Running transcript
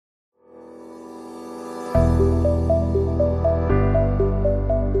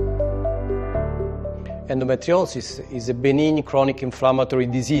Endometriosis is a benign chronic inflammatory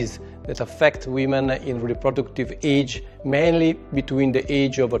disease that affects women in reproductive age, mainly between the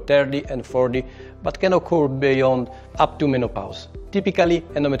age of 30 and 40, but can occur beyond up to menopause. Typically,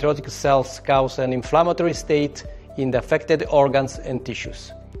 endometriotic cells cause an inflammatory state in the affected organs and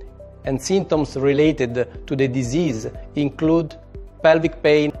tissues. And symptoms related to the disease include pelvic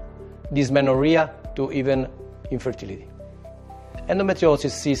pain, dysmenorrhea, to even infertility.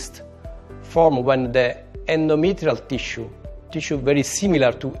 Endometriosis cysts form when the endometrial tissue very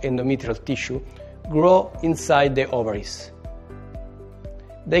similar to endometrial tissue, grow inside the ovaries.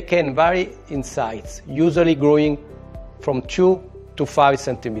 They can vary in size, usually growing from 2 to 5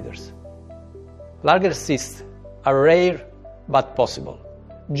 centimeters. Larger cysts are rare but possible.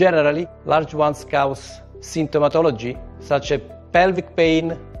 Generally, large ones cause symptomatology such as pelvic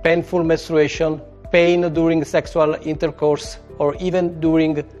pain, painful menstruation, pain during sexual intercourse, or even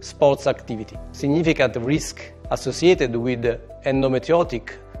during sports activity. Significant risk associated with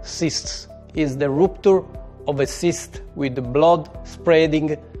endometriotic cysts is the rupture of a cyst with blood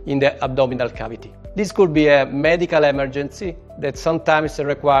spreading in the abdominal cavity. This could be a medical emergency that sometimes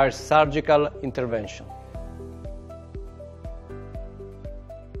requires surgical intervention.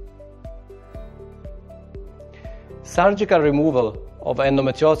 Surgical removal of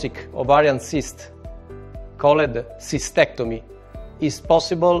endometriotic ovarian cyst, called cystectomy, is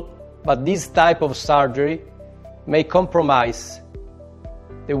possible, but this type of surgery may compromise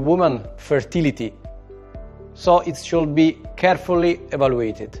the woman's fertility, so it should be carefully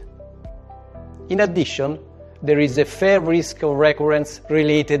evaluated. In addition, there is a fair risk of recurrence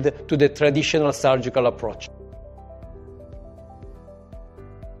related to the traditional surgical approach.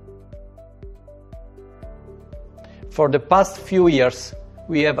 For the past few years,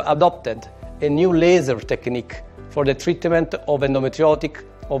 we have adopted a new laser technique for the treatment of endometriotic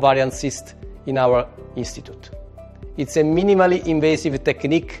ovarian cyst in our institute. It's a minimally invasive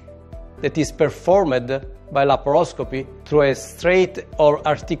technique that is performed by laparoscopy through a straight or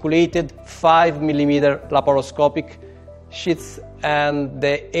articulated 5 mm laparoscopic sheaths and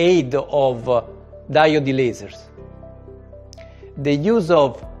the aid of diode lasers. The use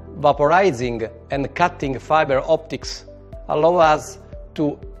of vaporizing and cutting fiber optics allow us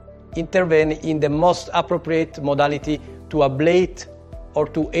to intervene in the most appropriate modality to ablate or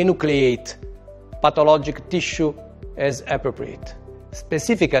to enucleate pathologic tissue as appropriate.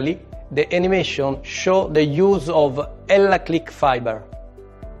 Specifically, the animation shows the use of L-click fiber,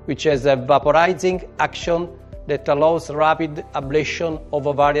 which has a vaporizing action that allows rapid ablation of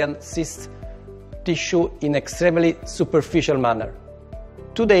ovarian cyst tissue in extremely superficial manner.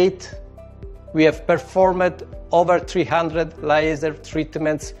 To date, we have performed over 300 laser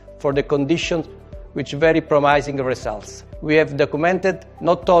treatments for the condition with very promising results. We have documented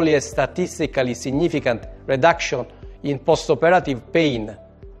not only a statistically significant reduction in postoperative pain,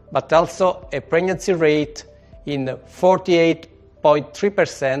 but also a pregnancy rate in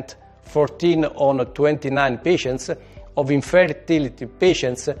 48.3%, 14 on 29 patients, of infertility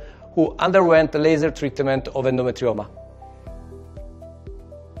patients who underwent laser treatment of endometrioma.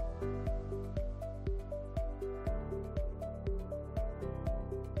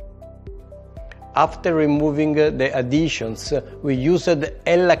 After removing the adhesions, we used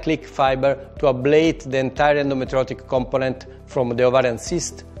L-click fiber to ablate the entire endometriotic component from the ovarian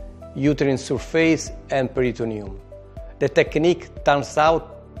cyst, uterine surface, and peritoneum. The technique turns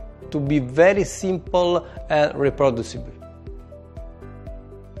out to be very simple and reproducible.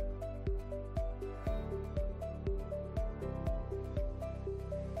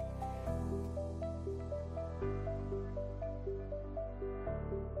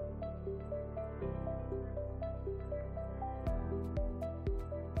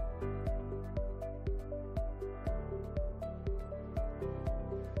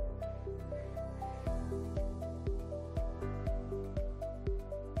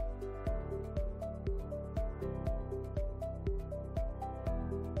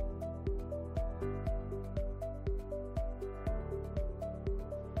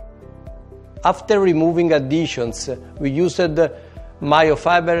 After removing adhesions, we used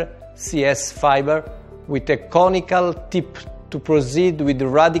myofiber CS fiber with a conical tip to proceed with the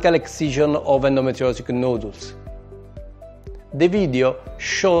radical excision of endometriotic nodules. The video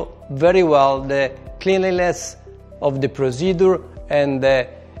shows very well the cleanliness of the procedure and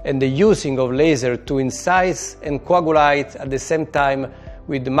the using of laser to incise and coagulate at the same time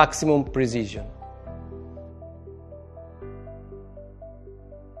with maximum precision.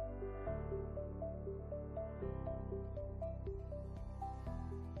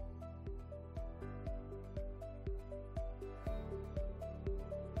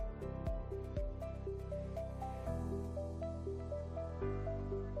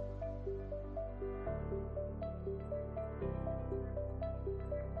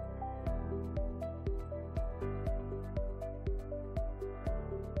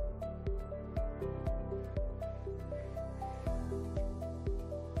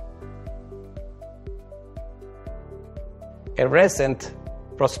 A recent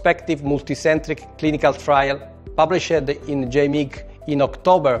prospective multicentric clinical trial published in JMIG in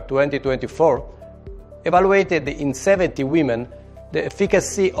October 2024 evaluated in 70 women the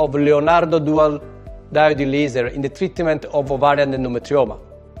efficacy of LEONARDO DUAL diode laser in the treatment of ovarian endometrioma,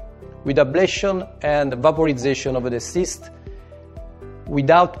 with ablation and vaporization of the cyst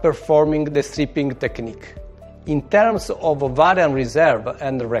without performing the stripping technique, in terms of ovarian reserve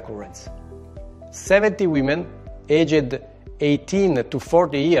and recurrence. 70 women aged 18 to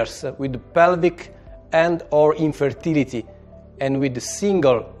 40 years with pelvic and/or infertility and with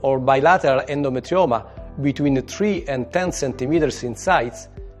single or bilateral endometrioma between 3 and 10 centimeters in size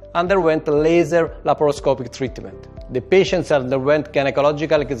underwent laser laparoscopic treatment. The patients underwent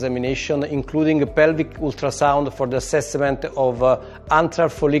gynecological examination, including pelvic ultrasound for the assessment of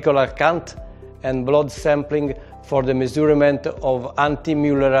antral follicular count and blood sampling for the measurement of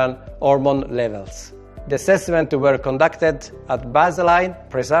anti-Mullerian hormone levels. The assessments were conducted at baseline,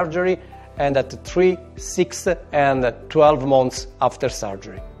 pre-surgery, and at 3, 6, and 12 months after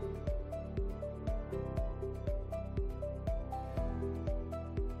surgery.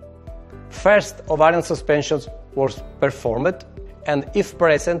 First, ovarian suspensions was performed, and if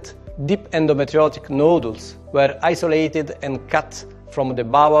present, deep endometriotic nodules were isolated and cut from the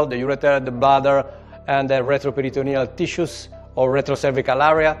bowel, the ureter, the bladder, and the retroperitoneal tissues or retrocervical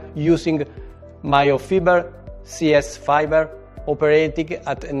area using myofiber CS fiber operating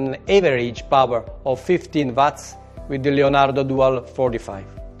at an average power of 15 watts with the LEONARDO DUAL 45.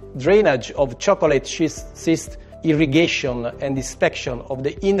 Drainage of chocolate cyst, irrigation and inspection of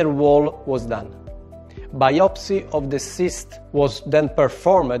the inner wall was done. Biopsy of the cyst was then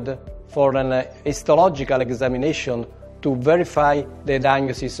performed for an histological examination to verify the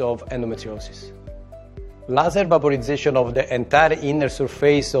diagnosis of endometriosis. Laser vaporization of the entire inner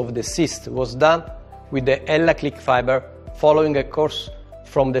surface of the cyst was done with the EllaClick fiber following a course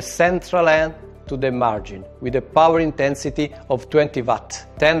from the central end to the margin with a power intensity of 20 watt,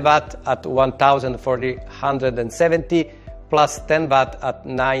 10 watt at 1470 plus 10 watt at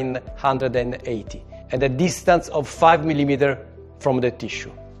 980, at a distance of 5 mm from the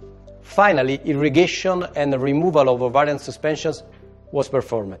tissue. Finally, irrigation and removal of ovarian suspensions was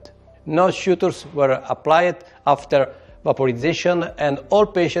performed. No sutures were applied after vaporization, and all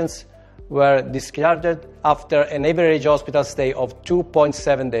patients were discharged after an average hospital stay of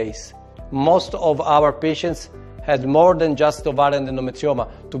 2.7 days. Most of our patients had more than just ovarian endometrioma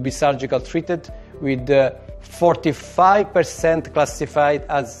to be surgically treated, with 45% classified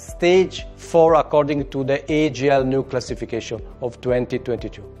as stage 4 according to the AGL new classification of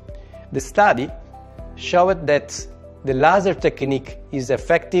 2022. The study showed that the laser technique is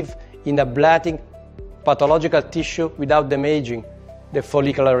effective in ablating pathological tissue without damaging the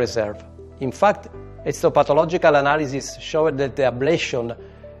follicular reserve. In fact, histopathological analysis showed that the ablation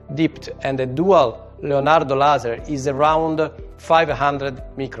dipped and the dual LEONARDO laser is around 500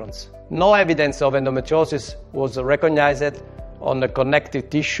 microns. No evidence of endometriosis was recognized on the connective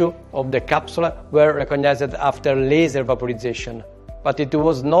tissue of the capsule were recognized after laser vaporization, but it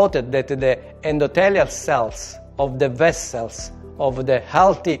was noted that the endothelial cells of the vessels of the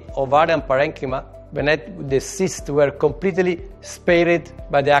healthy ovarian parenchyma beneath the cyst were completely spared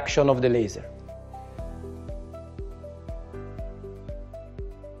by the action of the laser.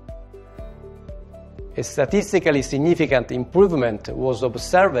 A statistically significant improvement was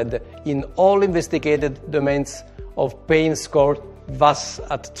observed in all investigated domains of pain score VAS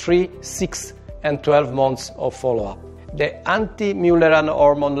at 3, 6, and 12 months of follow-up. The anti-Mullerian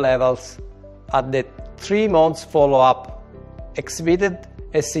hormone levels at the 3 months follow-up exhibited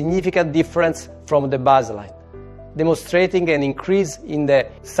a significant difference from the baseline, demonstrating an increase in the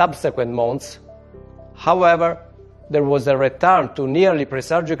subsequent months. However, there was a return to nearly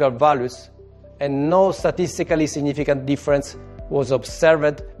presurgical values, and no statistically significant difference was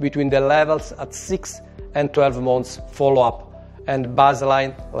observed between the levels at 6 and 12 months follow-up and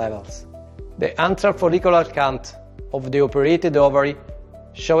baseline levels. The antral follicular count of the operated ovary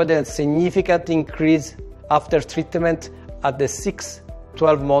showed a significant increase after treatment at the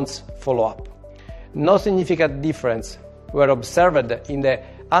 6-12 months follow-up. No significant difference were observed in the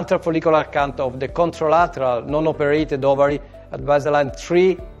antral follicular count of the contralateral non-operated ovary at baseline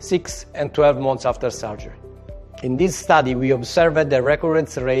 3, 6, and 12 months after surgery. In this study, we observed a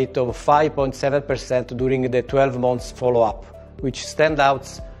recurrence rate of 5.7% during the 12 months follow-up, which stands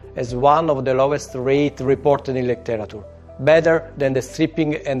out as one of the lowest rate reported in literature, better than the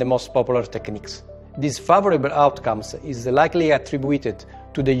stripping and the most popular techniques. This favorable outcomes is likely attributed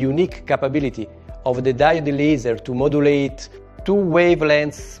to the unique capability of the diode laser to modulate two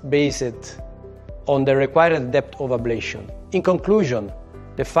wavelengths based on the required depth of ablation. In conclusion,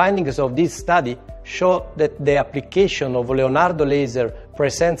 the findings of this study show that the application of Leonardo laser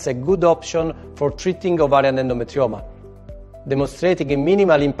presents a good option for treating ovarian endometrioma, demonstrating a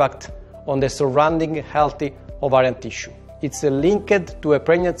minimal impact on the surrounding healthy ovarian tissue. It's linked to a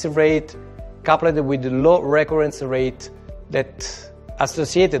pregnancy rate coupled with low recurrence rate that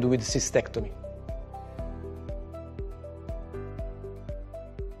associated with cystectomy.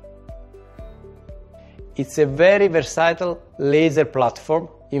 It's a very versatile laser platform.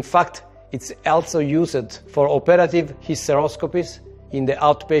 In fact, it's also used for operative hysteroscopies in the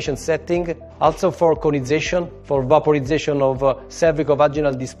outpatient setting, also for conization, for vaporization of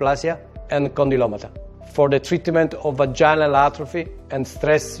cervicovaginal dysplasia and condylomata, for the treatment of vaginal atrophy and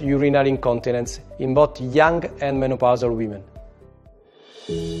stress urinary incontinence in both young and menopausal women.